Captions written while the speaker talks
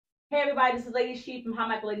Hey everybody, this is Lady Sheep from How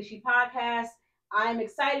Michael Lady Sheep Podcast. I'm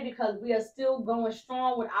excited because we are still going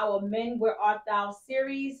strong with our Men Where Art Thou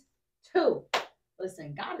series 2.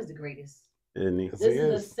 Listen, God is the greatest. This is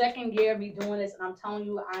the second year of me doing this, and I'm telling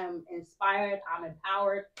you, I am inspired, I'm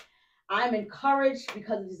empowered, I'm encouraged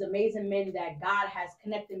because of these amazing men that God has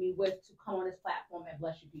connected me with to come on this platform and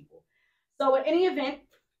bless you people. So, in any event,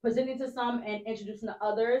 presenting to some and introducing to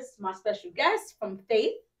others, my special guest from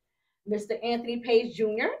Faith, Mr. Anthony Page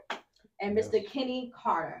Jr. and Mr. Kenny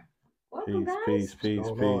Carter. Welcome, guys. Peace.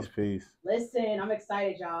 Listen, I'm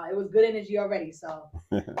excited, y'all. It was good energy already, so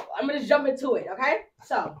I'm gonna jump into it. Okay,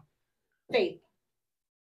 so Faith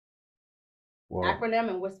acronym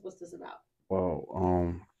and what's this about?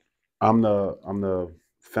 Well, I'm the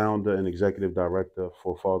founder and executive director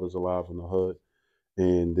for Fathers Alive in the Hood,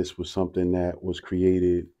 and this was something that was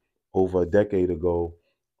created over a decade ago,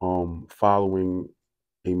 following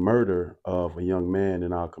a murder of a young man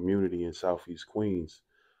in our community in Southeast Queens.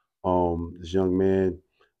 This young man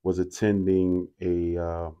was attending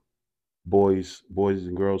a boys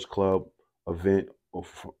and girls club event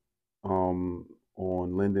um,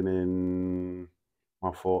 on Linden and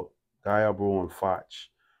my fault, Diablo and Foch,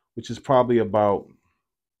 which is probably about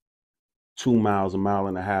 2 miles, a mile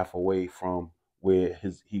and a half away from where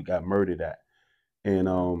he got murdered at. And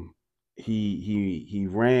he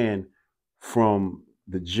ran from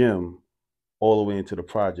the gym all the way into the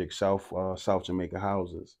project, South Jamaica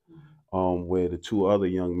houses, where the two other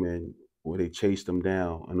young men, where they chased them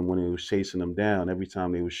down, and when they was chasing them down, every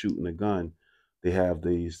time they were shooting a gun, they have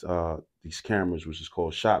these cameras, which is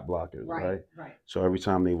called shot blockers, right? Right. So every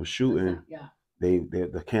time they were shooting, Yeah.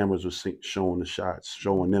 the cameras were showing the shots,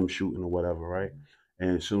 showing them shooting or whatever, right?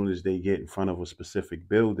 And as soon as they get in front of a specific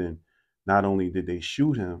building, not only did they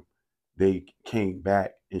shoot him, they came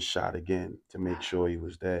back and shot again to make sure he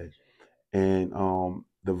was dead. And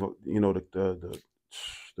the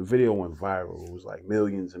video went viral. It was like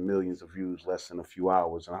millions and millions of views less than a few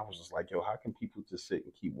hours, and I was just like, yo, how can people just sit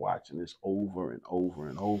and keep watching this over and over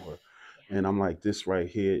and over? And I'm like, this right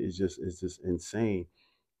here is just insane.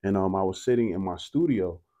 And I was sitting in my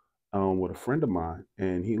studio with a friend of mine,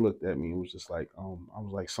 and he looked at me and was just like, I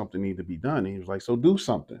was like, something need to be done. And he was like, so do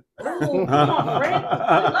something. Ooh, come on, friend.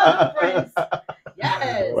 I love them friends.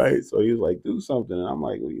 Yes. Right. So he was like, do something. And I'm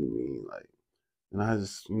like, what do you mean? Like, and I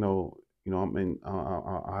just, I'm in,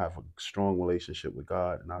 I have a strong relationship with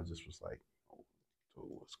God. And I just was like, oh, so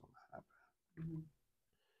what's going to happen?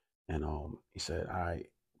 And he said, I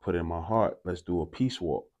put it in my heart, let's do a peace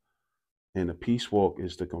walk. And the peace walk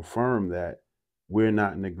is to confirm that we're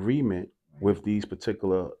not in agreement with these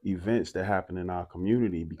particular events that happen in our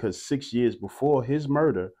community. Because 6 years before his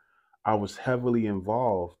murder, I was heavily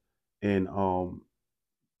involved in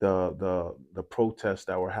the protests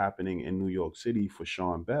that were happening in New York City for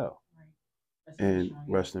Sean Bell. And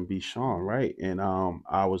rest in peace, Sean, right? And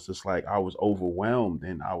I was just like, I was overwhelmed,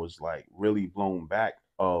 and I was like really blown back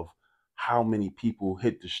of how many people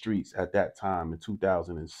hit the streets at that time in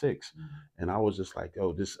 2006. And I was just like,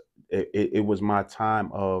 oh, it was my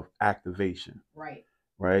time of activation.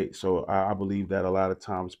 Right. So I believe that a lot of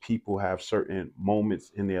times people have certain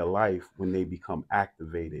moments in their life when they become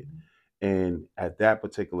activated. And at that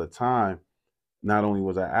particular time, not only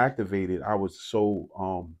was I activated, I was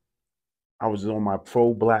on my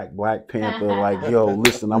Black Panther, like, yo,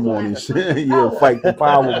 listen, I'm on this shit. Yeah, fight the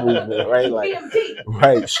power movement, right? Like,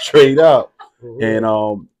 right, straight up.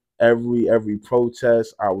 And every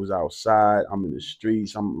protest, I was outside, I'm in the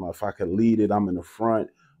streets. If I could lead it, I'm in the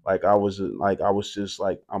front. Like I was just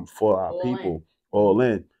like, I'm for our people, all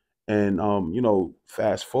in. And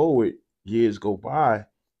fast forward, years go by,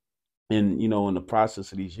 and in the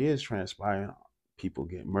process of these years transpiring, people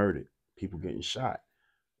get murdered, people getting shot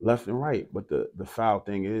left and right. But the foul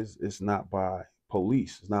thing is, it's not by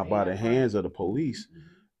police. It's not by the hands of the police.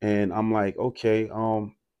 And I'm like, okay,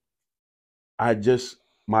 I just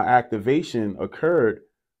my activation occurred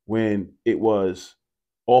when it was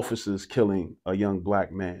officers killing a young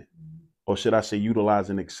black man, or should I say,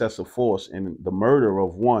 utilizing excessive force in the murder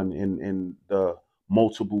of one and the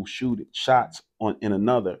multiple shots on in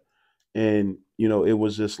another. And it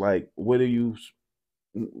was just like,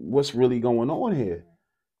 what's really going on here?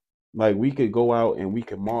 Like, we could go out and we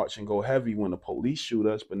could march and go heavy when the police shoot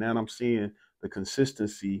us, but now I'm seeing the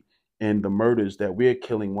consistency and the murders that we're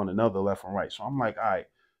killing one another left and right. So I'm like, all right.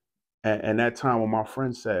 And that time when my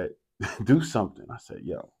friend said, do something, I said,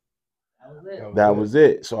 yo, that was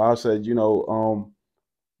it. So I said,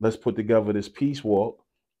 let's put together this peace walk,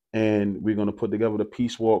 and we're going to put together the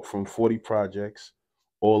peace walk from 40 projects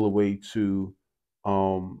all the way to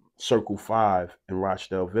Circle 5 in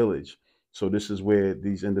Rochdale Village. So this is where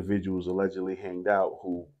these individuals allegedly hanged out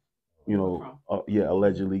who,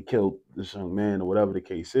 allegedly killed this young man or whatever the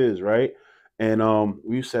case is, right? And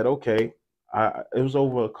we said, okay, it was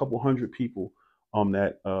over a couple hundred people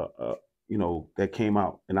that that came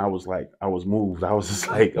out, and I was like, I was moved. I was just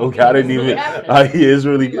like, okay, I didn't even. It's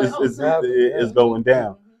really it's going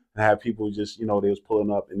down. I had people just, they was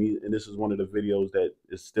pulling up, and this is one of the videos that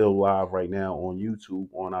is still live right now on YouTube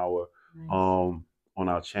on our on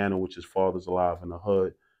our channel, which is Fathers Alive in the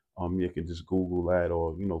Hood. You can just Google that,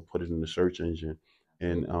 or put it in the search engine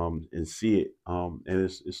and see it. And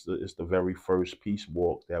it's the very first peace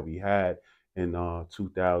walk that we had in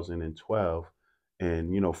 2012,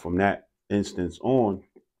 and from that instance on,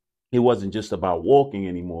 it wasn't just about walking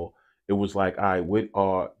anymore. It was like, all right, what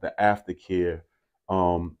are the aftercare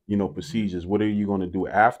procedures? What are you going to do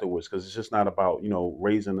afterwards? Because it's just not about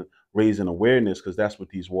raising awareness, because that's what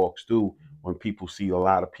these walks do. When people see a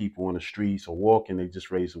lot of people in the streets or walking, they just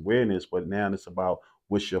raise awareness. But now it's about,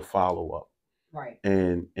 what's your follow up? Right.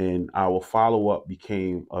 And our follow up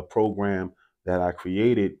became a program that I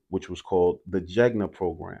created, which was called the Jegna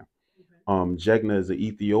program. Jegna is an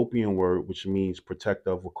Ethiopian word which means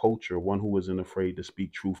protector of a culture, one who isn't afraid to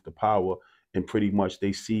speak truth to power. And pretty much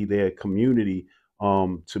they see their community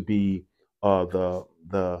to be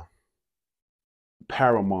the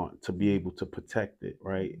paramount, to be able to protect it,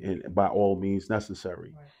 right? And by all means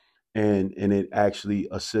necessary. Right. And it actually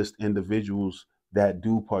assists individuals that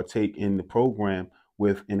do partake in the program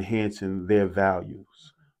with enhancing their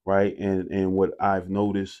values, right? And what I've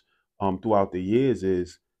noticed throughout the years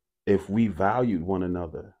is, if we valued one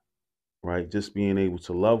another, right, just being able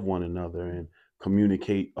to love one another and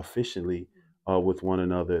communicate efficiently with one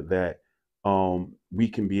another, that we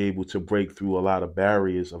can be able to break through a lot of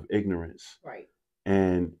barriers of ignorance. Right.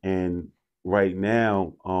 And right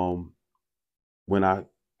now, when I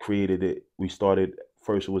created it, we started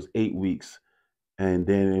first, it was 8 weeks, and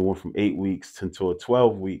then it went from 8 weeks into a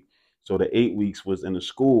 12 week. So the 8 weeks was in the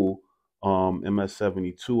school, MS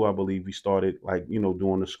 72, I believe. We started, like,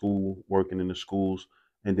 doing the school, working in the schools.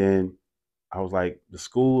 And then I was like, the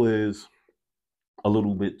school is a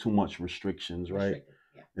little bit too much restrictions, right?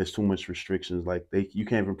 Yeah. There's too much restrictions. Like, you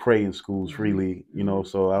can't even pray in schools freely,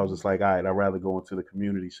 So I was just like, all right, I'd rather go into the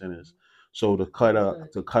community centers. So to cut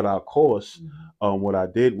our costs, what I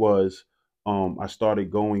did was, I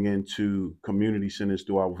started going into community centers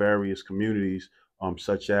throughout various communities,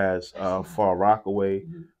 such as Far Rockaway.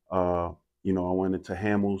 I went into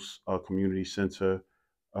Hamels Community Center,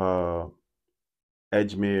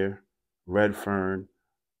 Edgemere, Redfern,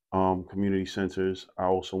 community centers. I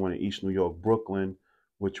also went to East New York, Brooklyn,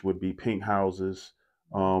 which would be Pink Houses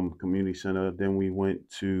Community Center. Then we went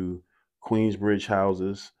to Queensbridge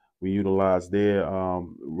Houses. We utilized their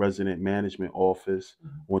resident management office.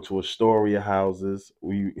 Went to Astoria Houses.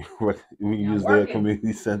 We used their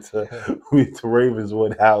community center. We went to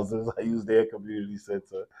Ravenswood Houses. I used their community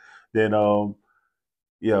center. Then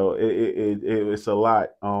it's a lot.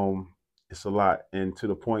 It's a lot, and to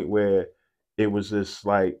the point where it was just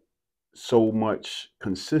like so much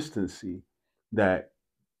consistency that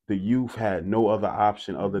the youth had no other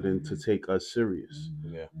option other than to take us serious.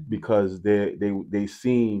 Yeah. Because they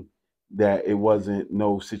seen that it wasn't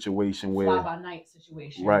no situation where fly by night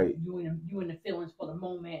situation. Right. You in the feelings for the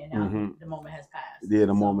moment, and now the moment has passed. Yeah,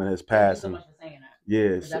 the moment has passed. Thank you so much for saying that.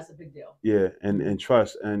 Yeah, that's a big deal. Yeah, and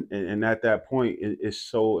trust, and at that point, it's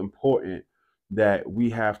so important that we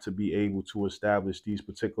have to be able to establish these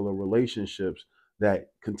particular relationships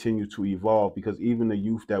that continue to evolve, because even the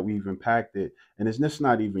youth that we've impacted, and it's just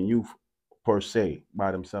not even youth per se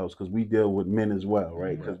by themselves, because we deal with men as well,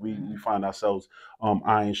 right? Because we find ourselves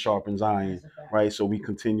iron sharpens iron, right? So we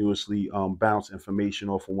continuously bounce information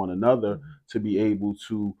off of one another to be able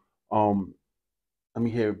to let me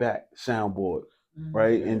hear it back, soundboard,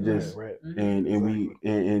 right? And just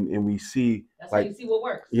and we see, that's like, how you see what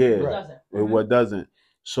works. Yeah, what doesn't. What doesn't.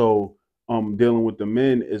 So dealing with the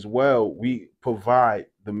men as well, we provide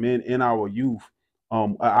the men in our youth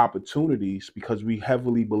opportunities, because we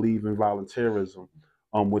heavily believe in volunteerism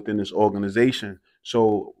within this organization.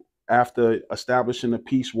 So after establishing a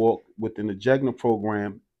peace walk within the Jegna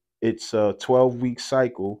program, it's a 12-week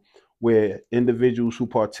cycle where individuals who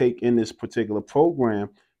partake in this particular program,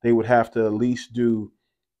 they would have to at least do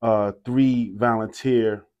 3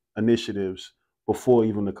 volunteer initiatives before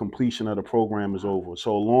even the completion of the program is over.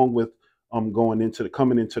 So along with coming into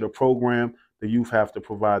the program, the youth have to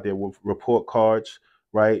provide their report cards,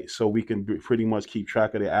 right? So we can pretty much keep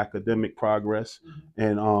track of their academic progress.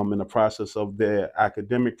 And in the process of their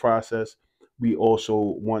academic process, we also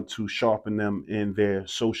want to sharpen them in their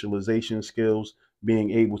socialization skills,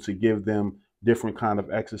 being able to give them different kind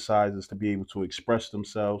of exercises to be able to express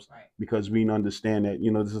themselves, because we understand that,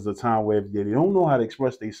 you know, this is a time where if they don't know how to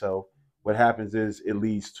express themselves, what happens is it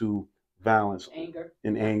leads to violence, anger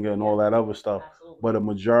and all that other stuff. Absolutely. But a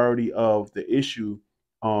majority of the issue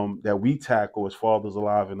that we tackle as fathers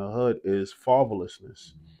alive in the hood is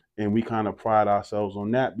fatherlessness. And we kind of pride ourselves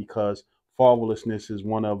on that because fatherlessness is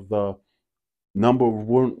one of the number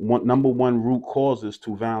one root causes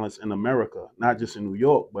to violence in America, not just in New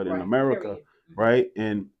York, but in America, right?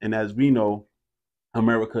 And as we know,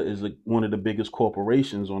 America is one of the biggest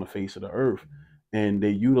corporations on the face of the earth, and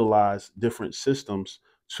they utilize different systems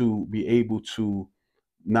to be able to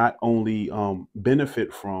not only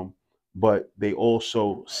benefit from, but they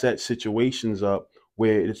also set situations up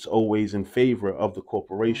where it's always in favor of the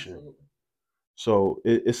corporation. Absolutely. So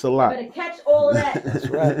it's a lot. You better catch all of that. That's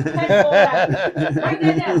right. Catch all that. Write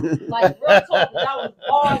that down. Like real talk. That was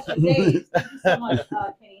bars for days. Thank you so much,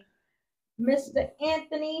 Kenny. Mr.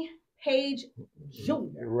 Anthony Page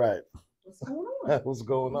Jr. Right. What's going on? What's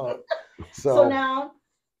going on? So now,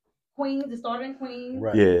 Queens, it started in Queens.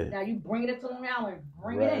 Right. Yeah. Now you bring it to Long Island.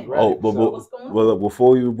 Bring it in. Right. Oh, but what's going on? Well,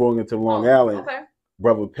 before you bring it to Long Island, okay.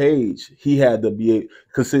 Brother Page, he had to be,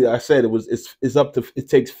 because I said it's up to, it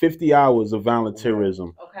takes 50 hours of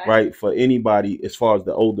volunteerism, right, for anybody as far as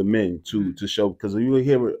the older men to show, because you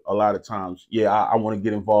hear it a lot of times, I want to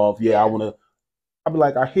get involved, I want to, I'll be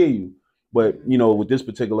like, I hear you, but you know, with this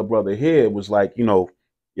particular brother here, it was like, you know,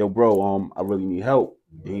 yo, bro, I really need help,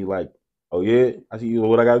 and he like, oh yeah, I see you.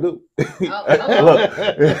 What I gotta do? Look, we like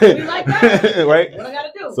that, right? What I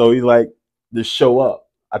gotta do? So he's like, just show up.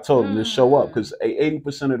 I told him to show up because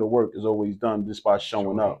 80% of the work is always done just by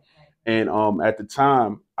showing up. And at the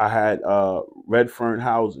time, I had Redfern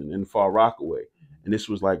housing in Far Rockaway, and this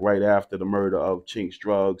was like right after the murder of Chink's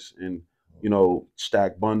Drugs and, you know,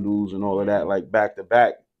 Stack Bundles and all of that, like back to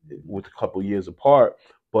back with a couple years apart.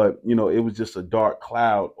 But you know, it was just a dark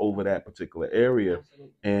cloud over that particular area,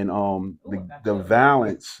 and the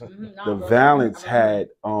violence had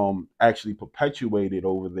actually perpetuated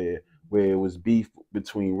over there, where it was beef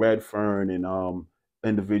between Redfern and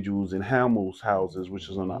individuals in Hamill's houses, which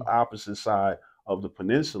is on the opposite side of the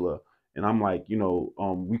peninsula. And I'm like, you know,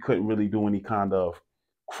 we couldn't really do any kind of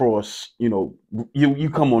cross, you know, you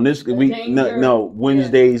come on this week. No,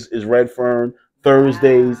 Wednesdays is Redfern,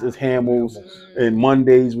 Thursdays is Hamill's, and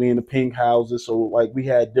Mondays we in the pink houses. So like we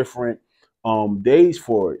had different days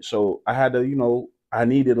for it. So I had to, you know, I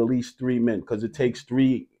needed at least 3 men because it takes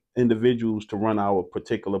 3 individuals to run our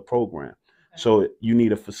particular program. So you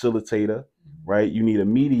need a facilitator, right? You need a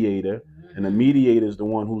mediator, and the mediator is the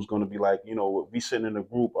one who's going to be like, you know, we sit in a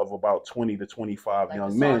group of about 20 to 25 like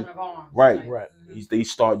young men, right? They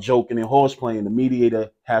start joking and horseplaying. The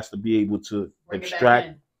mediator has to be able to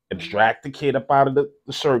abstract the kid up out of the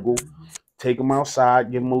circle, take him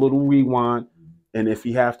outside, give him a little rewind, and if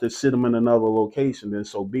you have to sit him in another location, then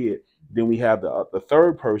so be it. Then we have the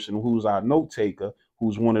third person, who's our note taker,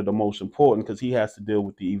 who's one of the most important because he has to deal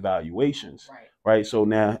with the evaluations, right? So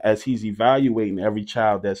now as he's evaluating every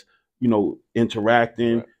child that's, you know,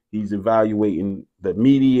 interacting, he's evaluating the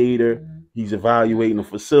mediator, he's evaluating the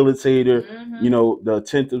facilitator, you know, the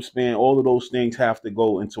attentive span, all of those things have to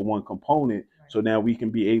go into one component. So now we can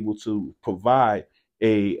be able to provide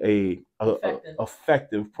a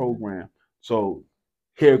effective program. So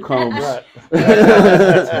here comes, so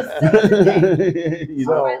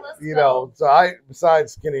I,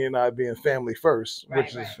 besides Kenny and I being family first,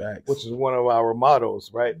 which is one of our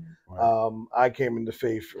mottos, right? I came into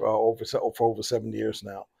faith for over 7 years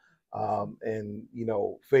now. And, you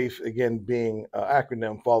know, faith, again, being an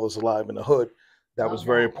acronym, Fathers Alive in the Hood, that was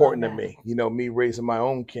very important to me. You know, me raising my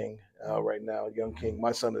own king right now, young king.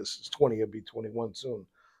 My son is 20, he'll be 21 soon.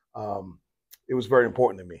 It was very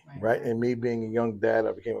important to me, right? And me being a young dad,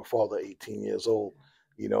 I became a father at 18 years old.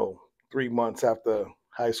 You know, 3 months after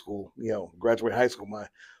high school, you know, graduating high school, my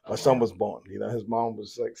son was born. You know, his mom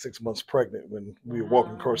was like 6 months pregnant when we were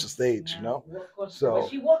walking across the stage, you know? So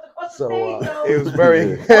she walked across the stage, it was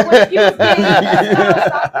very...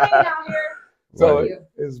 So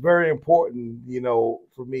it's very important, you know,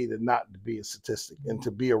 for me to not be a statistic and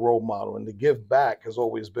to be a role model, and to give back has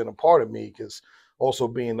always been a part of me, because also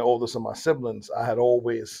being the oldest of my siblings, I have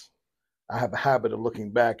a habit of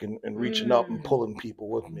looking back and reaching up and pulling people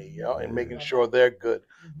with me, you know, and making sure they're good,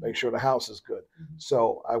 make sure the house is good.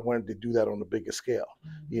 So I wanted to do that on a bigger scale,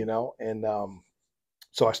 you know, and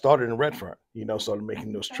so I started in Redfern, you know, started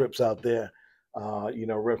making those trips out there, you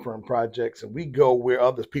know, Redfern projects, and we go where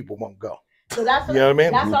other people won't go. So that's what, you know what I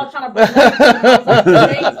mean? That's what I'm trying to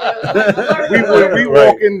bring up. We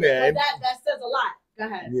walk in there. That says a lot.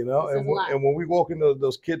 Go ahead. You know, and when we walk into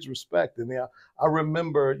those kids' respect, and I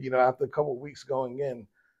remember, you know, after a couple of weeks going in,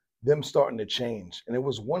 them starting to change. And it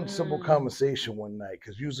was one simple conversation one night,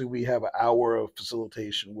 because usually we have an hour of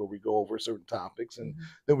facilitation where we go over certain topics, and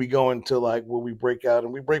then we go into like where we break out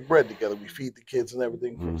and we break bread together. We feed the kids and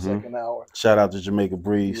everything for the second hour. Shout out to Jamaica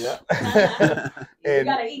Breeze. Yeah. And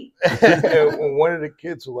you gotta eat. And one of the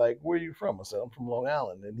kids was like, "Where are you from?" I said, "I'm from Long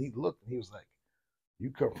Island." And he looked and he was like,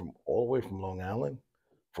 "You come from all the way from Long Island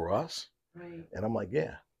for us?" Right. And I'm like,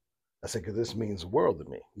 "Yeah." I said, because this means the world to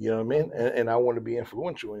me. You know what I mean? And I want to be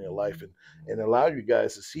influential in your life and allow you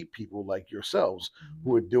guys to see people like yourselves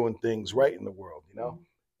who are doing things right in the world, you know?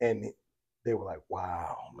 And they were like,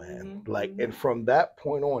 wow, man. Like, and from that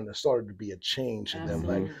point on, there started to be a change in them.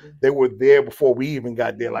 Like, they were there before we even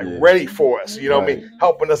got there, like ready for us, you know what I mean?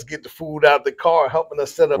 Helping us get the food out the car, helping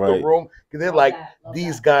us set up the room. Because they're like,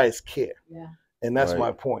 these guys care. Yeah. And that's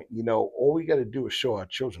my point. You know, all we got to do is show our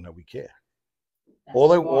children that we care. All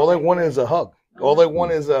they want is a hug. All they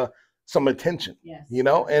want is some attention. Yes. You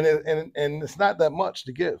know, and it's not that much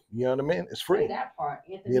to give. You know what I mean? It's free. That part,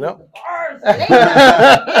 Anthony. You know.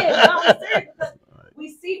 We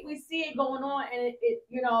see it going on, and it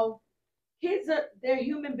you know, kids they're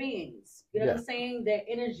human beings. You know what I'm saying? Their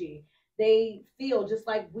energy. They feel just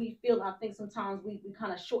like we feel. And I think sometimes we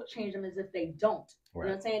kind of shortchange them as if they don't. You know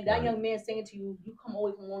what I'm saying? That young man saying to you, "You come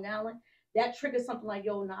away from Long Island." That triggers something like,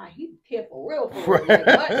 yo, nah, he care for real.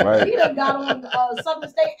 Like, what? He done got on Southern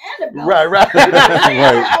State and the belt. Right. He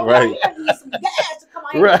done need some gas to come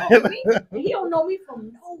out here and talk to me. And he don't know me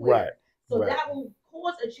from nowhere. Right. So that will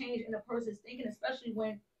cause a change in a person's thinking, especially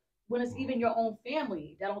when it's even your own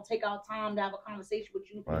family that don't take out time to have a conversation with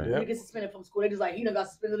you. When you get suspended from school, they just like, you done got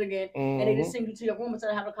suspended again. And they just send you to your room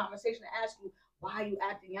instead of having a conversation and ask you, why are you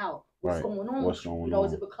acting out? What's going on? You know,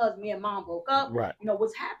 is it because me and mom broke up? Right. You know,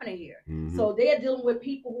 what's happening here? So they're dealing with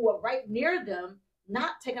people who are right near them,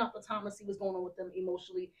 not taking out the time to see what's going on with them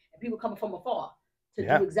emotionally, and people coming from afar to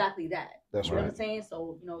do exactly that. That's you know what I'm saying?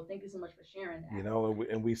 So, you know, thank you so much for sharing that. You know,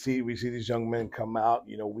 and we see these young men come out,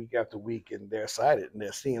 you know, week after week, and they're excited and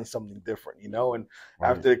they're seeing something different, you know, and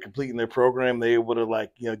after they're completing their program, they're able to,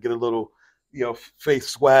 like, you know, get a little, you know, face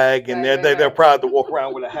swag, and they're proud to walk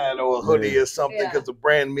around with a hat or a hoodie or something, because the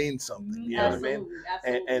brand means something. You know what I mean?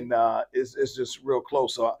 And it's just real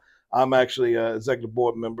close. So I'm actually an executive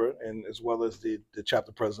board member, and as well as the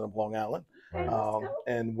chapter president of Long Island.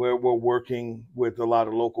 And we're working with a lot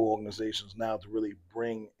of local organizations now to really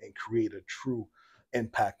bring and create a true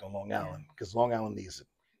impact on Long Island, because Long Island needs it.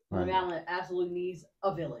 Long Island absolutely needs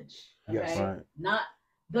a village. Okay? Yes. Not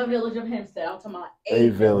the village of Hempstead. I'm talking about a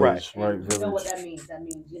village. Right. You know what that means? That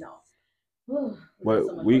means, you know.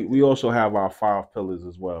 But we also have our 5 pillars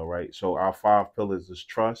as well, right? So our 5 pillars is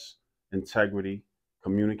trust, integrity,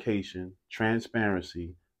 communication,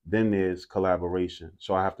 transparency. Then there's collaboration.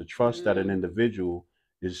 So I have to trust that an individual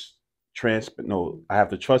is I have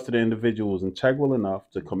to trust that the individual is integral enough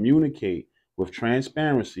to communicate with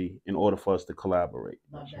transparency in order for us to collaborate.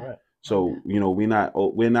 That's right. So, you know,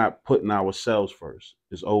 we're not putting ourselves first.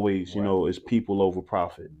 It's always, you know, it's people over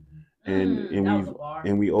profit.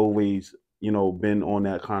 And we always, you know, been on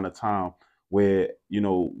that kind of time where, you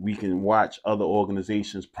know, we can watch other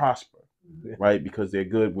organizations prosper, right? Because they're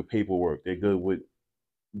good with paperwork. They're good with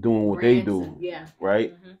doing what they do,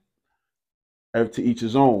 right? To each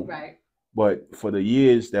his own. Right. But for the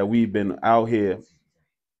years that we've been out here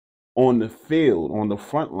on the field, on the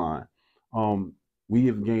front line, we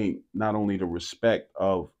have gained not only the respect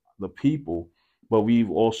of the people, but we've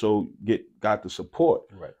also got the support,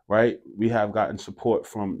 right? We have gotten support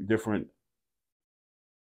from different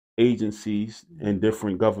agencies and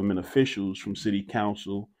different government officials, from city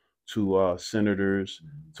council to senators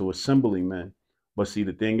to assemblymen. But see,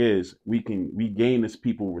 the thing is, we gain this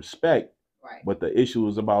people respect, but the issue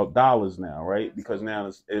is about dollars now, right? Because now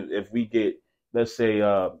if we get, let's say,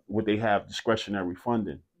 what they have, discretionary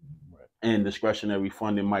funding, and discretionary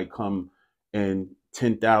funding might come in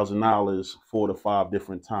 $10,000 4 to 5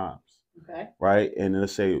 different times, right? And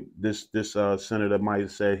let's say this senator might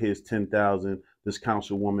have said, here's 10,000. This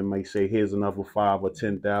councilwoman might say, here's another 5 or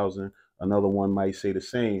 10,000. Another one might say the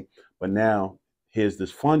same. But now here's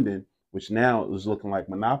this funding, which now is looking like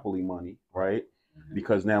monopoly money, right?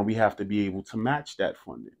 Because now we have to be able to match that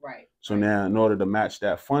funding. Right. So now, in order to match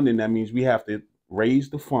that funding, that means we have to raise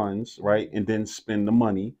the funds, right, and then spend the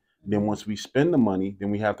money. Then once we spend the money,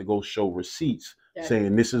 then we have to go show receipts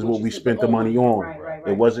saying this is what we spent the money on.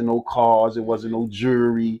 It wasn't no cars, it wasn't no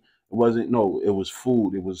jewelry, it was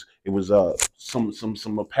food, it was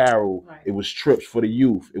some apparel, it was trips for the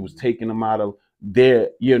youth, it was taking them out of their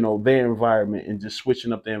environment and just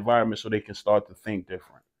switching up the environment so they can start to think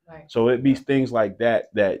different. Right. So it be things like that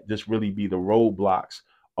just really be the roadblocks,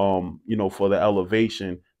 for the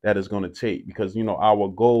elevation that is going to take, because our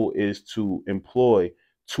goal is to employ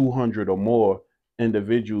 200 or more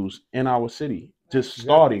individuals in our city, just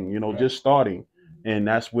starting, just starting, and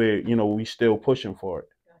that's where we still pushing for it.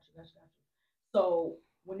 Gotcha. So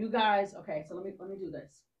when you guys, okay, so let me do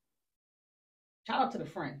this. Shout out to the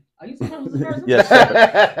friend. Are you supposed to this person? Yes,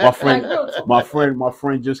 my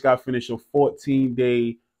friend just got finished a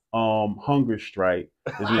 14-day hunger strike.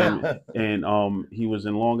 And he was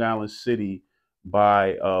in Long Island City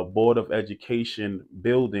by a Board of Education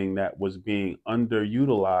building that was being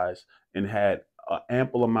underutilized and had an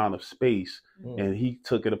ample amount of space. And he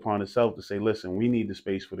took it upon himself to say, listen, we need the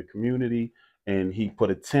space for the community. And he put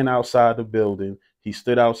a tent outside the building. He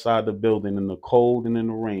stood outside the building in the cold and in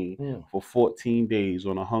the rain for 14 days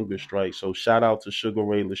on a hunger strike. So shout out to Sugar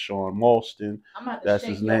Ray LaShawn Malston. That's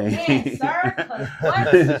his name. Hand,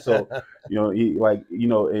 sir, so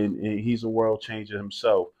and he's a world changer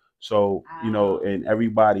himself. So and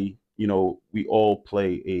everybody, we all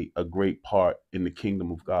play a great part in the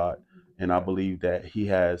kingdom of God. And I believe that he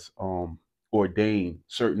has ordained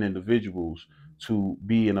certain individuals to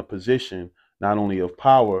be in a position not only of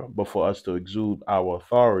power, but for us to exude our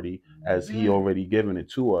authority as he already given it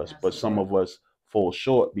to us. But some of us fall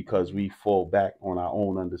short because we fall back on our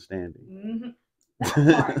own understanding. That's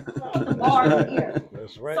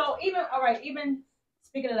right. So even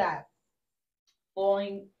speaking of that,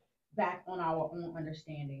 falling back on our own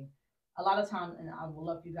understanding, a lot of times, and I would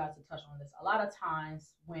love for you guys to touch on this, a lot of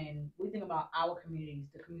times when we think about our communities,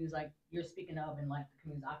 the communities like you're speaking of and like the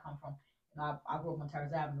communities I come from, and I grew up on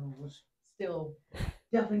Terrace Avenue, which still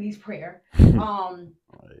definitely needs prayer. Right.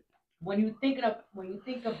 When you think about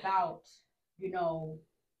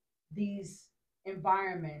these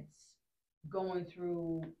environments going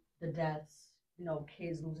through the deaths,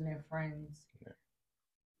 kids losing their friends. Yeah.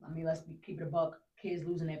 I mean, keep it a buck. Kids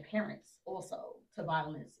losing their parents also to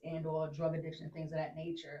violence and or drug addiction, things of that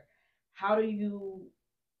nature. How do you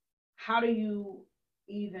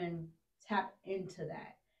even tap into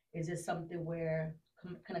that? Is it something where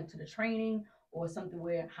connect to the training, or something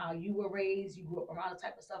where how you were raised, you grew up around the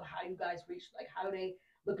type of stuff, how you guys reach, like how do they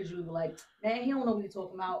look at you like, man, he don't know what you're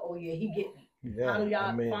talking about, oh yeah, he get me. Yeah, how do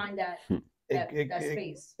y'all find that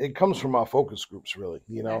space? It comes from our focus groups, really.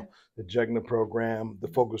 The Jegna program, the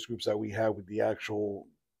focus groups that we have with the actual,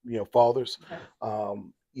 fathers,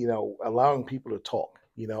 allowing people to talk.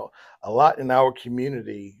 A lot in our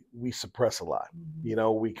community, we suppress a lot.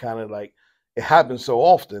 We kind of like, it happens so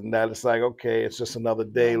often that it's like, okay, it's just another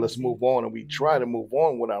day. Let's move on. And we try to move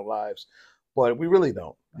on with our lives, but we really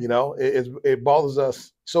don't. It bothers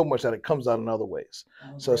us so much that it comes out in other ways.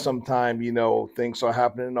 So sometimes, things start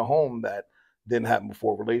happening in the home that didn't happen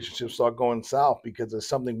before. Relationships start going south because it's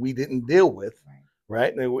something we didn't deal with,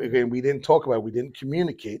 right? And again, we didn't talk about it. We didn't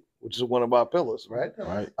communicate, which is one of our pillars, right?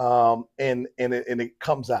 And it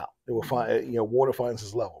comes out. It will find, water finds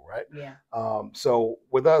its level, right? Yeah. So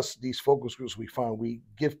with us, these focus groups, we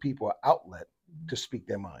give people an outlet to speak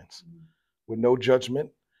their minds with no judgment,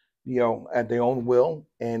 at their own will,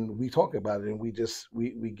 and we talk about it, and we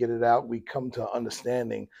get it out. We come to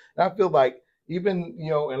understanding, and I feel like even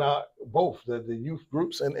in our both the youth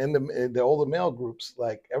groups and the older male groups,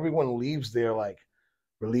 like everyone leaves there like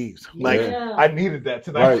relieved. Like I needed that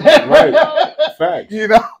tonight. Right. Facts.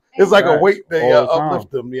 It's like a weight they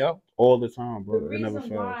uplift them. All the time, bro. The reason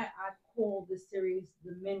why I call this series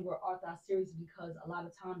the Men Were Arthur series is because a lot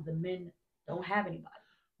of times the men don't have anybody,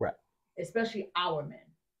 right? Especially our men,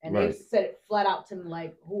 and they've said it flat out to me,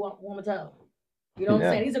 like, "Who am I tell?" You know what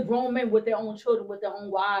I'm saying? These are grown men with their own children, with their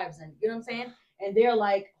own wives, and you know what I'm saying? And they're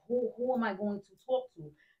like, who am I going to talk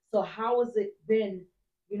to? So how has it been,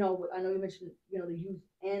 I know you mentioned, the youth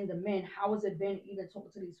and the men, how has it been even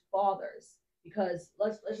talking to these fathers? Because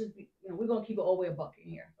let's just be, we're going to keep it all the way a buck in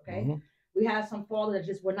here, okay? Mm-hmm. We have some fathers that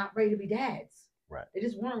just were not ready to be dads. Right. They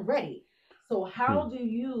just weren't ready. So how do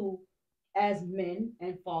you, as men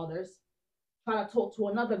and fathers, try to talk to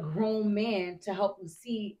another grown man to help them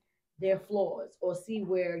see their flaws or see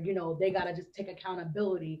where, they got to just take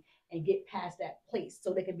accountability and get past that place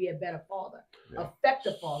so they can be a better father,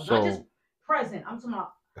 effective father, not just present. I'm talking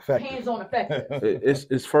about hands-on effective.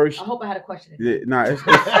 It's first. I hope I had a question. It's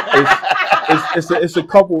a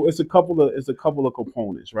couple of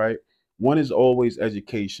components, right? One is always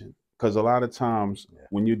education, because a lot of times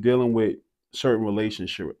when you're dealing with certain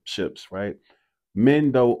relationships, right,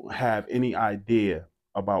 men don't have any idea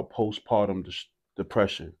about postpartum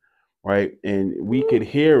depression, right? And we could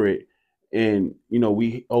hear it and you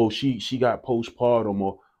know, she got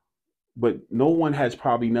postpartum, but no one has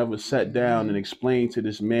probably never sat down and explained to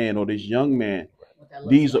this man or this young man,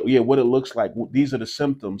 these are what it looks like. These are the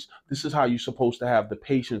symptoms. This is how you're supposed to have the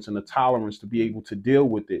patience and the tolerance to be able to deal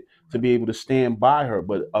with it, to be able to stand by her.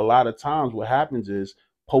 But a lot of times what happens is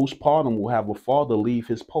postpartum will have a father leave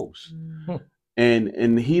his post.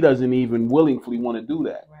 And he doesn't even willingly want to do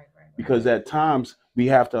that. Because at times we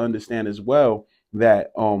have to understand as well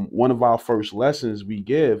that one of our first lessons we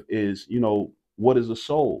give is, you know, what is a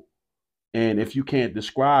soul? And if you can't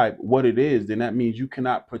describe what it is, then that means you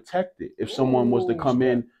cannot protect it. If someone was to come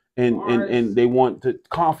in and they want to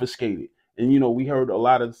confiscate it. And, you know, we heard a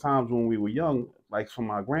lot of times when we were young, like from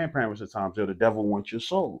my grandparents at times, the devil wants your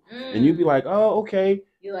soul. And you'd be like, oh, okay.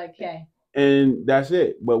 You're like, okay. And that's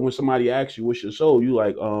it. But when somebody asks you, what's your soul? You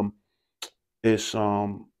like, it's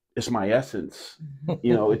my essence.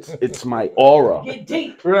 You know, it's my aura. Get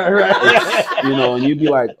deep. Right. You know, and you'd be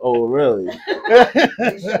like, oh, really?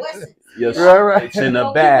 It's your essence. Yes, right. It's in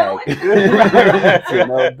a bag. It's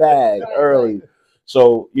in a bag early.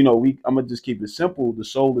 So, you know, I'm gonna just keep it simple. The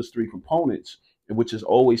soul is 3 components, which is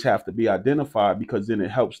always have to be identified, because then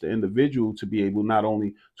it helps the individual to be able not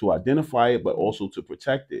only to identify it, but also to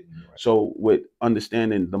protect it. Right. So with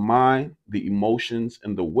understanding the mind, the emotions,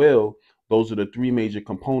 and the will, those are the 3 major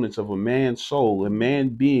components of a man's soul. A man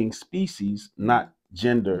being species, not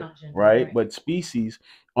gender, right? But species.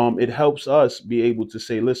 It helps us be able to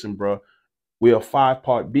say, listen, bro, we're a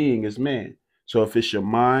 5-part being as man. So if it's your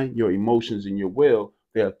mind, your emotions, and your will,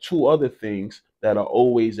 there are 2 other things that are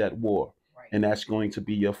always at war. Right. And that's going to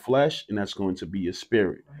be your flesh, and that's going to be your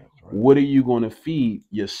spirit. Right. What are you going to feed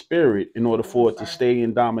your spirit in order for it to stay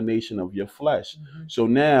in domination of your flesh? So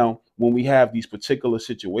now when we have these particular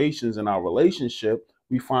situations in our relationship,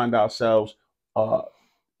 we find ourselves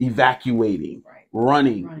evacuating,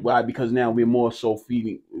 running. Why? Because now we're more so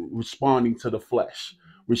responding to the flesh,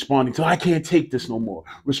 responding to, I can't take this no more,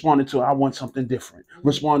 responding to, I want something different,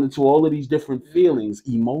 responding to all of these different feelings,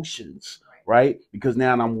 emotions, right? Because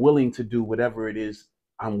now I'm willing to do whatever it is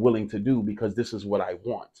I'm willing to do, because this is what I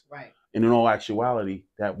want. Right. And in all actuality,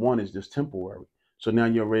 that one is just temporary. So now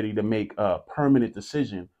you're ready to make a permanent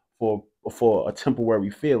decision for a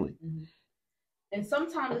temporary feeling. And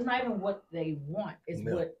sometimes it's not even what they want, it's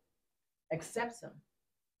what accepts them.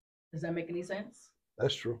 Does that make any sense?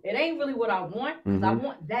 That's true. It ain't really what I want, because I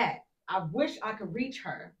want that. I wish I could reach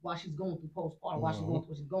her while she's going through postpartum, while she's going through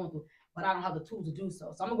what she's going through, but I don't have the tools to do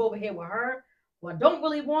so. So I'm gonna go over here with her, who I don't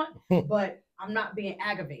really want, but I'm not being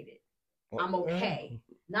aggravated. I'm okay.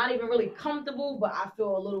 Not even really comfortable, but I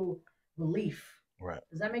feel a little relief. Right.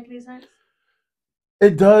 Does that make any sense?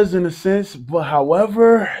 It does in a sense, but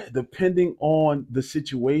however, depending on the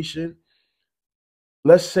situation,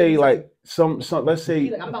 let's say like let's say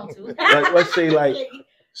like, I'm about to. let's say like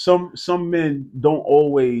some men don't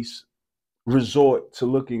always resort to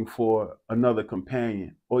looking for another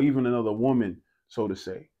companion or even another woman, so to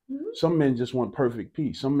say. Some men just want perfect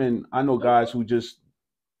peace. Some men, I know guys who just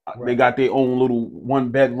they got their own little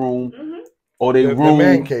 1-bedroom. Or they room,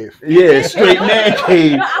 man cave. Yeah, straight man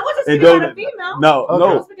cave. No, I wasn't speaking about a female. No, I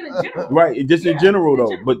was speaking in general. Right, just in general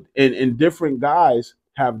though. But and different guys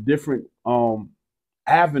have different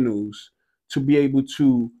avenues to be able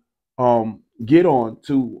to get on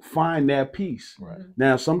to find that peace. Right.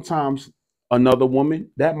 Now, sometimes another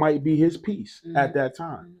woman, that might be his peace at that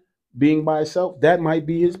time. Being by himself, that might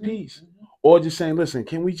be his peace. Or just saying, listen,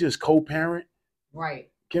 can we just co-parent? Right.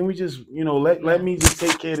 Can we just, you know, let me just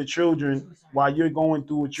take care of the children while you're going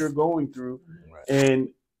through what you're going through, and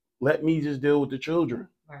let me just deal with the children.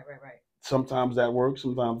 Right. Sometimes that works,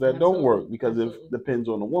 sometimes that don't work, because it depends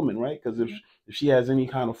on the woman, right? Because if she has any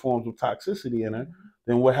kind of forms of toxicity in her,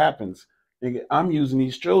 then what happens? I'm using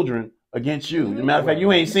these children against you. As a matter of fact,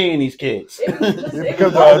 you ain't seeing these kids.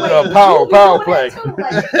 Because of power play. Like, I'm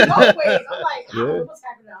like, I don't know what's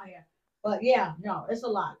happening out here. But yeah, no, it's a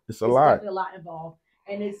lot. It's lot. Definitely a lot involved.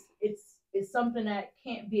 And it's something that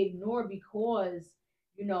can't be ignored, because,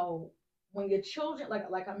 you know, when your children,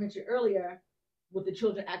 like I mentioned earlier, with the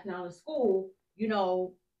children acting out of school, you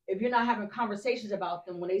know, if you're not having conversations about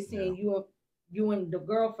them, when they seeing you and the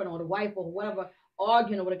girlfriend or the wife or whatever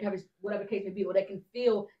arguing or whatever case may be, or they can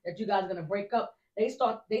feel that you guys are gonna break up, they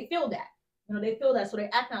feel that. You know, they feel that, so they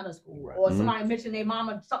act out of school. Right. Or somebody mentioned their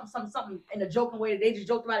mama something in a joking way that they just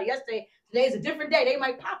joked about it yesterday. Today's a different day. They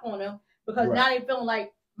might pop on them because now they feeling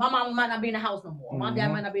like my mama might not be in the house no more. My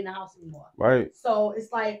dad might not be in the house anymore. Right. So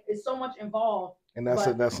it's like it's so much involved. And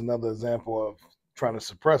that's another example of trying to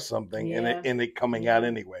suppress something and it coming out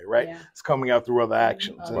anyway, right? Yeah. It's coming out through other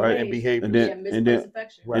actions and behaviors.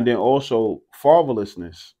 And then also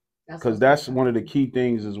fatherlessness. because that's one of the key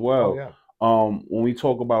things as well. Oh, yeah. When we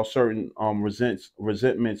talk about certain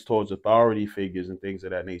resentments towards authority figures and things of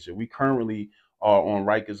that nature, we currently are on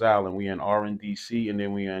Rikers Island. We in RNDC, and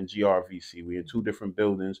then we in GRVC. We in 2 different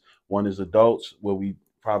buildings. One is adults, where we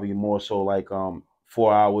probably more so like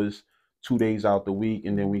 4 hours, 2 days out the week,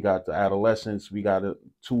 and then we got the adolescents. We got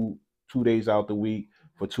two days out the week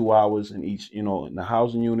for 2 hours in each, in the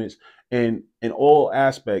housing units. And in all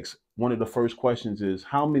aspects, one of the first questions is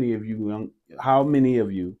how many of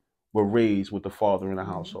you were raised with the father in the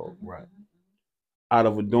household? Right. Out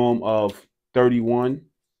of a dorm of 31,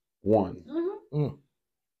 1.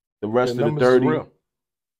 The rest of the 30,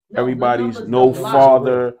 everybody's no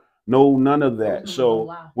father, no none of that.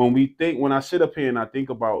 So when I sit up here and I think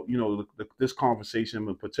about, this conversation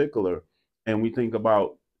in particular, and we think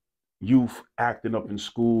about youth acting up in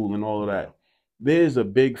school and all of that, there's a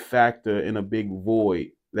big factor and a big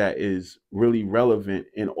void that is really relevant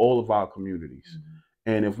in all of our communities.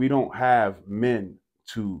 And if we don't have men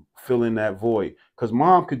to fill in that void, because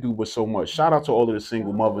mom could do but so much. Shout out to all of the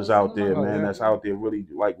single mothers out there, man, that's out there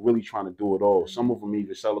really trying to do it all. Some of them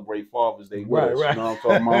even celebrate Father's Day with us. You know what I'm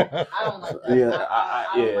talking about? I don't like that. Yeah,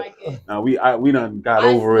 I don't like it. Now we done got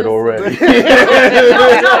over it already. I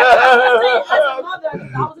was a single mother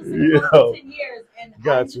for 10 years, and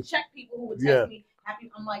I used to check people who would text me.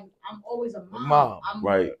 I'm like, I'm always a mom. I'm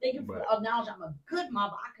right. Thank you for acknowledging I'm a good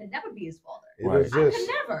mom, but I could never be his father. Right. I could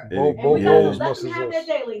never. Let them have their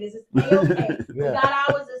day, ladies. It's A-okay. We got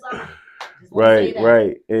ours. It's all right.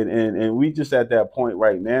 Right. And we just at that point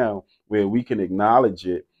right now where we can acknowledge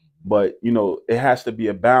it, but it has to be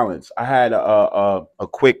a balance. I had a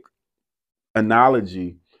quick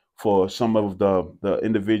analogy for some of the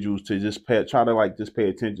individuals to just pay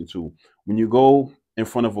attention to. When you go in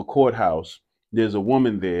front of a courthouse, there's a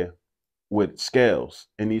woman there with scales,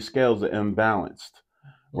 and these scales are imbalanced,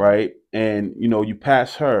 right? And you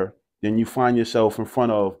pass her, then you find yourself in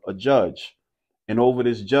front of a judge, and over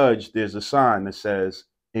this judge there's a sign that says,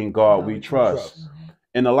 "In God we trust."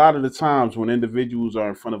 And a lot of the times when individuals are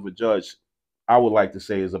in front of a judge, I would like to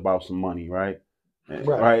say it's about some money, right?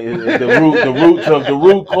 Right. The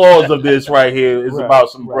root cause of this right here is about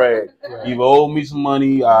some bread. You owe me some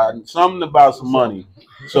money, something about some money.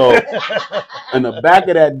 So in the back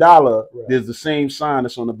of that dollar, there's the same sign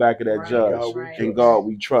that's on the back of that judge. In God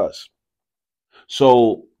we trust.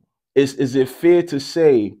 So is it fair to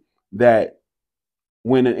say that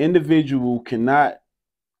when an individual cannot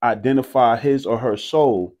identify his or her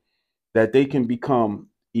soul, that they can become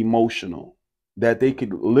emotional, that they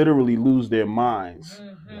could literally lose their minds,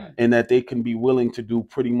 and that they can be willing to do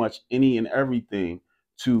pretty much any and everything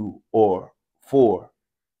to or for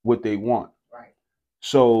what they want? Right.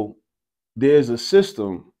 So there's a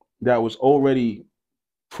system that was already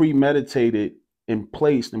premeditated and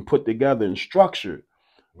placed and put together and structured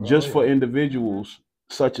just for individuals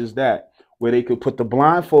such as that, where they could put the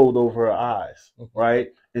blindfold over her eyes,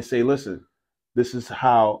 right, and say, listen, this is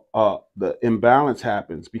how the imbalance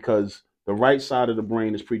happens, because the right side of the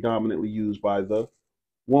brain is predominantly used by the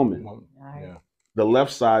woman. The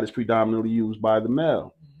left side is predominantly used by the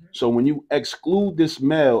male. So when you exclude this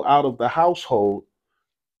male out of the household,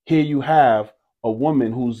 here you have a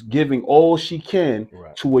woman who's giving all she can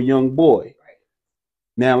to a young boy.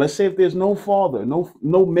 Now, let's say if there's no father,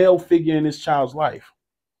 no male figure in this child's life,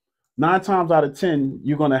 9 times out of 10,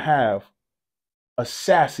 you're going to have a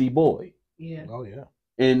sassy boy. Yeah. Oh, yeah.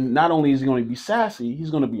 And not only is he going to be sassy,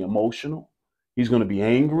 he's going to be emotional. He's going to be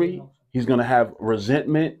angry. He's going to have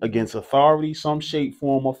resentment against authority, some shape,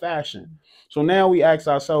 form, or fashion. So now we ask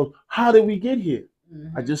ourselves, how did we get here?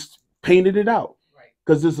 I just painted it out.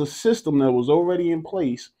 Because there's a system that was already in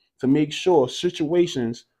place to make sure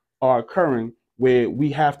situations are occurring where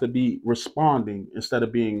we have to be responding instead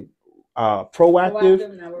of being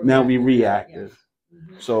proactive. Now we're reactive.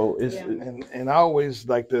 So it's and I always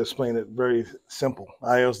like to explain it very simple.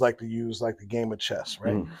 I always like to use like the game of chess,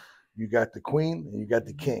 right? You got the queen and you got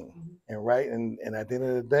the king, and at the end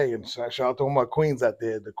of the day, and shout out to all my queens out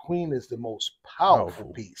there, the queen is the most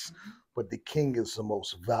powerful piece, but the king is the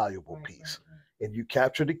most valuable piece. And you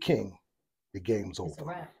capture the king, the game's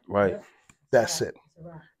over. Right. That's it.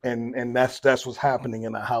 And that's what's happening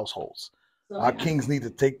in our households. Our kings need to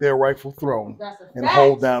take their rightful throne and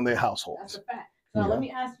hold down their households. That's a fact. So let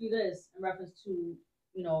me ask you this in reference to,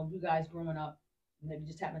 you guys growing up, maybe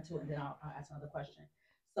just tap into it, and then I'll ask another question.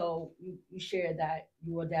 So you shared that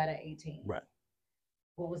you were dad at 18. Right.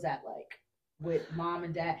 What was that like with mom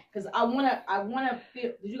and dad? Because I wanna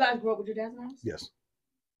feel. Did you guys grow up with your dad's house? Yes.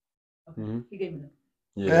 Okay. He gave me them.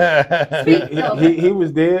 Yeah. he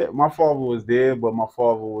was there. My father was there, but my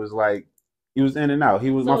father was like He was in and out.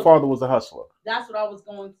 My father was a hustler. That's what I was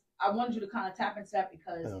going. I wanted you to kind of tap into that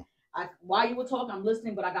because while you were talking, I'm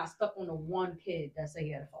listening, but I got stuck on the one kid that said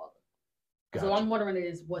he had a father. Gotcha. So I'm wondering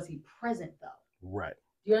was he present though? Right.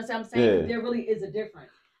 Do you understand what I'm saying? Yeah. There really is a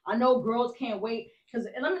difference. I know girls can't wait and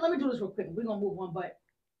let me do this real quick. We're gonna move on, but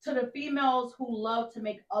to the females who love to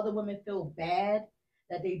make other women feel bad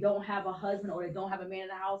that they don't have a husband or they don't have a man in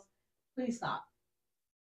the house, please stop.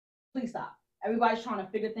 Please stop. Everybody's trying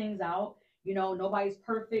to figure things out. You know, nobody's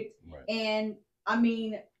perfect. Right. And I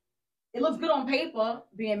mean, it looks good on paper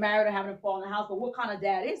being married or having a fall in the house, but what kind of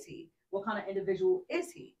dad is he? What kind of individual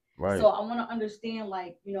is he? Right. So I want to understand,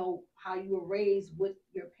 like, you know, how you were raised with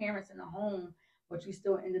your parents in the home, but you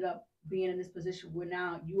still ended up being in this position where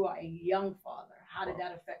now you are a young father. How did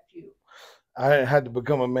that affect you? I had to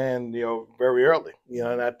become a man, you know, very early, you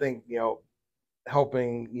know, and I think, you know,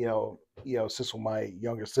 helping, you know, since my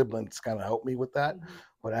younger siblings kind of helped me with that,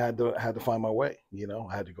 but I had to find my way, you know.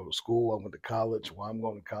 I had to go to school. I went to college. While I'm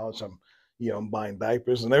going to college, I'm buying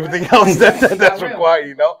diapers and everything else that's required,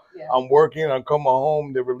 you know. Yeah. I'm working. I'm coming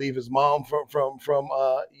home to relieve his mom from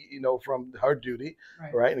her duty,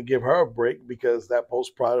 right, and give her a break because that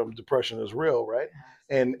postpartum depression is real, right,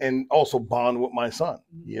 and also bond with my son,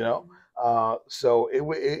 you know. So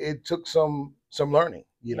it took some learning,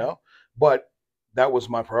 you know, but that was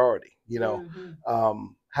my priority, you know.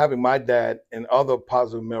 Having my dad and other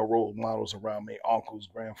positive male role models around me, uncles,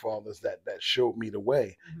 grandfathers that showed me the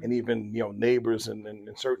way, and even, you know, neighbors and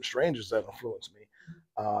certain strangers that influenced me.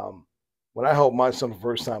 When I held my son the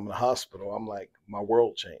first time in the hospital, I'm like, my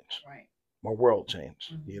world changed. Right. My world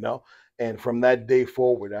changed, you know. And from that day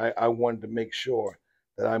forward, I wanted to make sure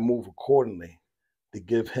that I move accordingly to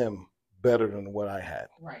give him better than what I had.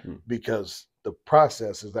 Right. Because the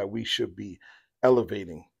process is that we should be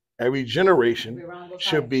elevating. Every generation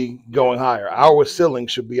should be going higher. Our ceiling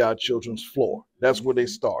should be our children's floor. That's where they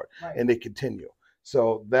start and they continue.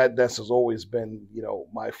 So that has always been, you know,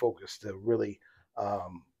 my focus to really,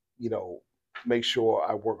 you know, make sure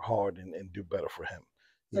I work hard and do better for him.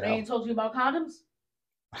 So they ain't told you about condoms?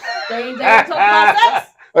 They ain't talked about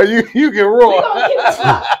sex? Oh, you can roll. We're gonna keep it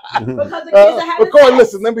up. Because the kids are having sex.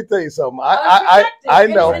 Listen, let me tell you something. I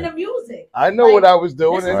know. In the music. I know what I was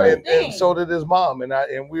doing, and so did his mom,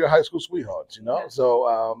 and we were high school sweethearts, you know. Okay.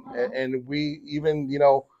 So and we even, you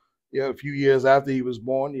know, a few years after he was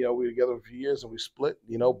born, you know, we were together a few years and we split,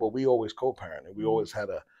 you know, but we always co-parented. We always had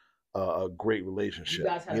a great relationship.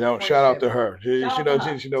 You know, shout out to her.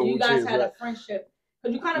 She know you guys had a friendship.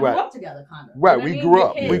 Because you kind of grew up together, kind of. Right, we grew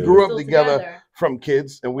up. We grew up together from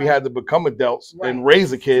kids, and we had to become adults and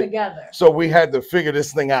raise a kid together. So we had to figure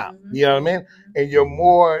this thing out. You know what I mean? And you're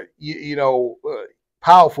more, you know,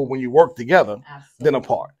 powerful when you work together than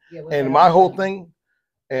apart. Yeah, and my whole thing,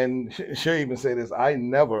 and she'll even say this, I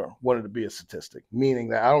never wanted to be a statistic, meaning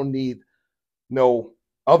that I don't need no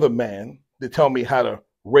other man to tell me how to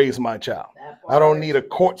raise my child. I don't need a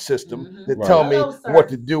court system to tell me what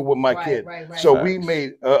to do with my kid. So we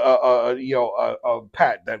made a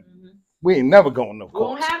pact that we ain't never going to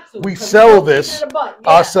court. We sell this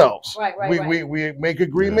ourselves. We make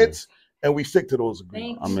agreements and we stick to those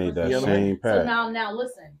agreements. I made that same pact. So now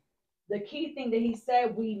listen. The key thing that he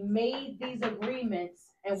said, we made these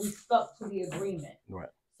agreements and we stuck to the agreement. Right.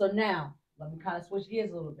 So now let me kind of switch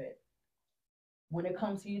gears a little bit. When it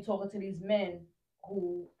comes to you talking to these men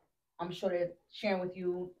who I'm sure they're sharing with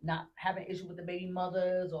you, not having an issue with the baby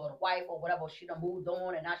mothers or the wife or whatever, she done moved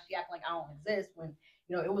on and now she acting like I don't exist when,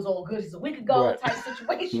 you know, it was all good just a week ago type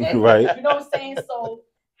situation. Right. You know what I'm saying? So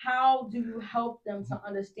how do you help them to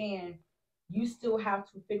understand you still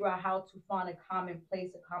have to figure out how to find a common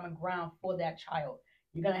place, a common ground for that child?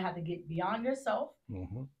 You're going to have to get beyond yourself.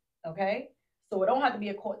 Okay? So it don't have to be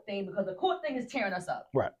a court thing because the court thing is tearing us up.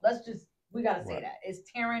 Right. We got to say that. It's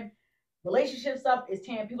tearing relationships up, it's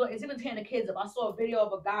tearing people, it's even tearing the kids up. I saw a video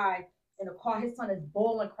of a guy in a car, his son is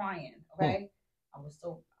bawling, crying. Okay.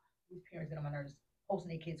 These parents get on my nerves posting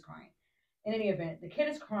their kids crying. In any event, the kid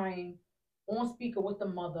is crying on speaker with the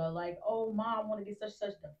mother, like, oh, mom, I want to get such.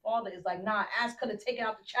 The father is like, nah, ask her to take it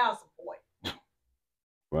out the child support.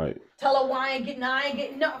 Right. Tell her why I ain't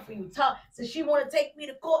getting nothing for you. So she want to take me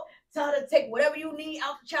to court, tell her to take whatever you need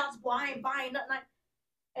out the child support. I ain't buying nothing.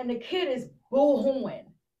 And the kid is boo-hooing.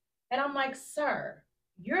 And I'm like, sir,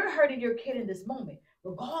 you're hurting your kid in this moment.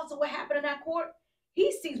 Regardless of what happened in that court,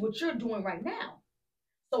 he sees what you're doing right now.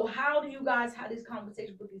 So how do you guys have these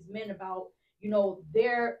conversations with these men about, you know,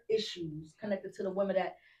 their issues connected to the women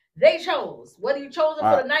that they chose? Whether you chose them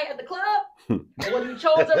for the night at the club, or whether you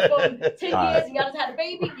chose them for 10 years and y'all just had a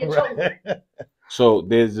baby, you chose them. So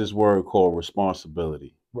there's this word called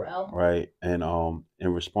responsibility. Right. And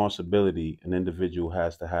in responsibility, an individual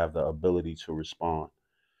has to have the ability to respond.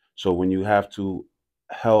 So when you have to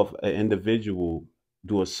help an individual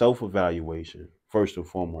do a self-evaluation, first and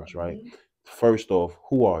foremost, right? First off,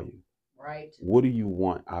 who are you? Right. What do you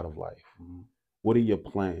want out of life? What are your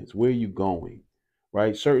plans? Where are you going?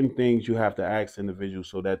 Right? Certain things you have to ask individuals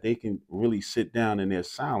so that they can really sit down in their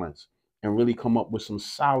silence and really come up with some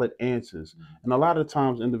solid answers. And a lot of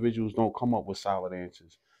times individuals don't come up with solid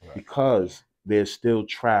answers because they're still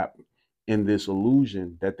trapped in this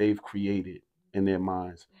illusion that they've created in their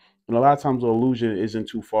minds. And a lot of times the illusion isn't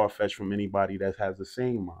too far-fetched from anybody that has the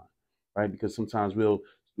same mind, right? Because sometimes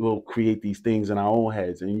we'll create these things in our own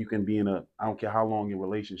heads, and you can be in a, I don't care how long your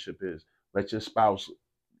relationship is, let your spouse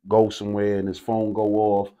go somewhere and his phone go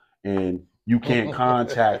off and you can't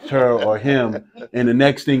contact her or him, and the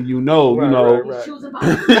next thing you know,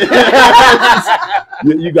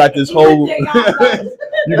 you got this whole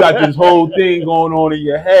you got this whole thing going on in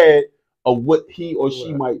your head of what he or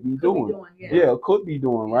she might be doing. Could be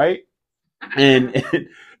doing, right? And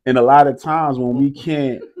a lot of times when we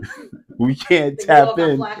can't tap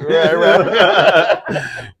in.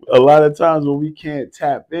 A lot of times when we can't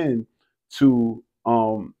tap in to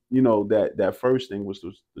that first thing was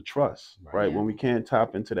the trust, right? When we can't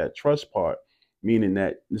tap into that trust part, meaning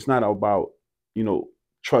that it's not about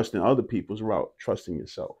trusting other people, it's about trusting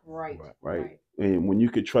yourself. Right. And when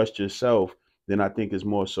you could trust yourself, then I think it's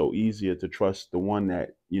more so easier to trust the one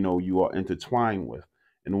that you are intertwined with.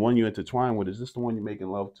 And the one you intertwine with, is this the one you're making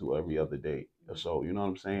love to every other day or so? You know what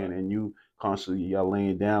I'm saying? And you constantly, y'all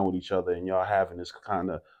laying down with each other and y'all having this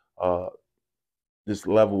kind of this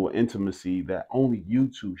level of intimacy that only you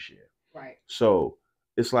two share. Right. So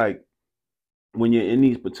it's like when you're in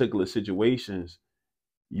these particular situations,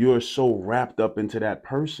 you're so wrapped up into that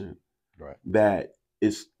person that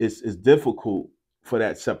it's difficult for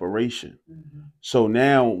that separation. So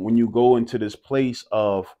now when you go into this place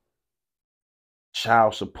of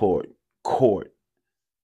child support, court,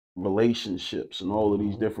 relationships, and all of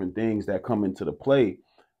these different things that come into the play,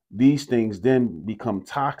 these things then become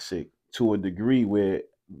toxic to a degree where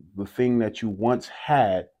the thing that you once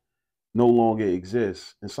had no longer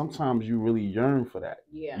exists. And sometimes you really yearn for that.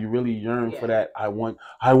 You really yearn for that. I want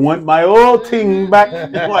my old thing back.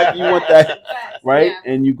 Like you want that, right?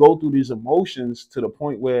 And you go through these emotions to the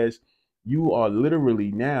point where you are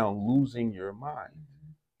literally now losing your mind.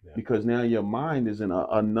 Because now your mind is in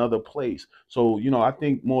another place. So, I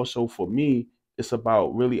think more so for me, it's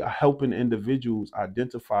about really helping individuals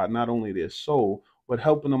identify not only their soul, but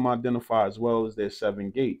helping them identify as well as their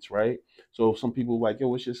 7 gates, right? So some people are like, yo,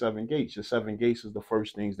 what's your 7 gates? Your 7 gates is the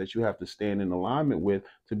first things that you have to stand in alignment with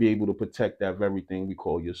to be able to protect that very thing we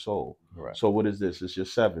call your soul. Right. So what is this? It's your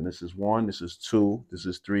 7. This is 1, this is 2, this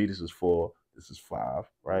is 3, this is 4, this is 5,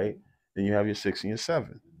 right? Then you have your 6 and your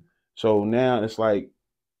 7. So now it's like,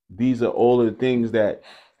 these are all of the things that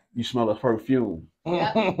you smell a perfume.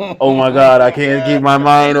 Oh my God, I can't keep my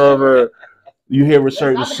mind over. You hear a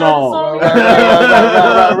certain song.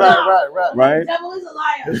 Right? The devil is a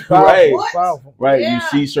liar. It's powerful. Right. You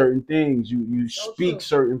see certain things. You speak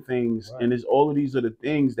certain things. And it's all of these are the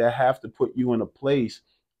things that have to put you in a place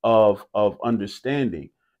of understanding.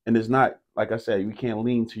 And it's not, like I said, we can't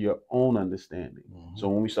lean to your own understanding. So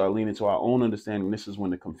when we start leaning to our own understanding, this is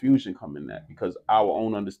when the confusion comes in that, because our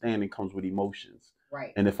own understanding comes with emotions.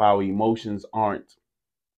 Right. And if our emotions aren't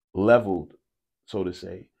leveled, so to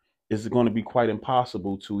say, it's going to be quite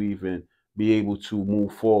impossible to even be able to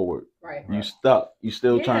move forward. Right. You stuck. You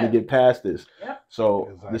still trying to get past this. Yep.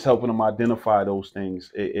 So just helping them identify those things,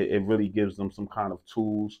 it really gives them some kind of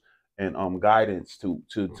tools and guidance to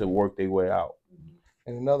work their way out.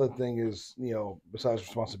 And another thing is, besides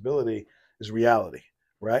responsibility, is reality,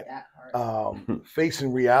 right?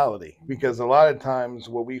 Facing reality, because a lot of times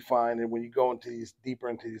what we find, and when you go deeper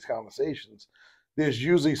into these conversations, there's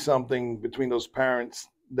usually something between those parents,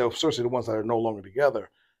 especially the ones that are no longer together,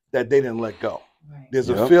 that they didn't let go. Right. There's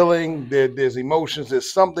a feeling, there's emotions,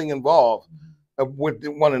 there's something involved with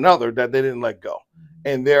one another that they didn't let go.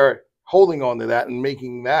 And they're holding on to that and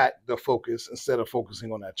making that the focus instead of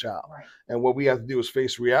focusing on that child. Right. And what we have to do is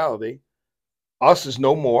face reality. Us is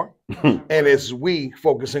no more, and it's we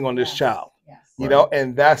focusing on this child.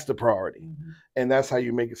 And that's the priority. And that's how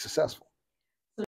you make it successful.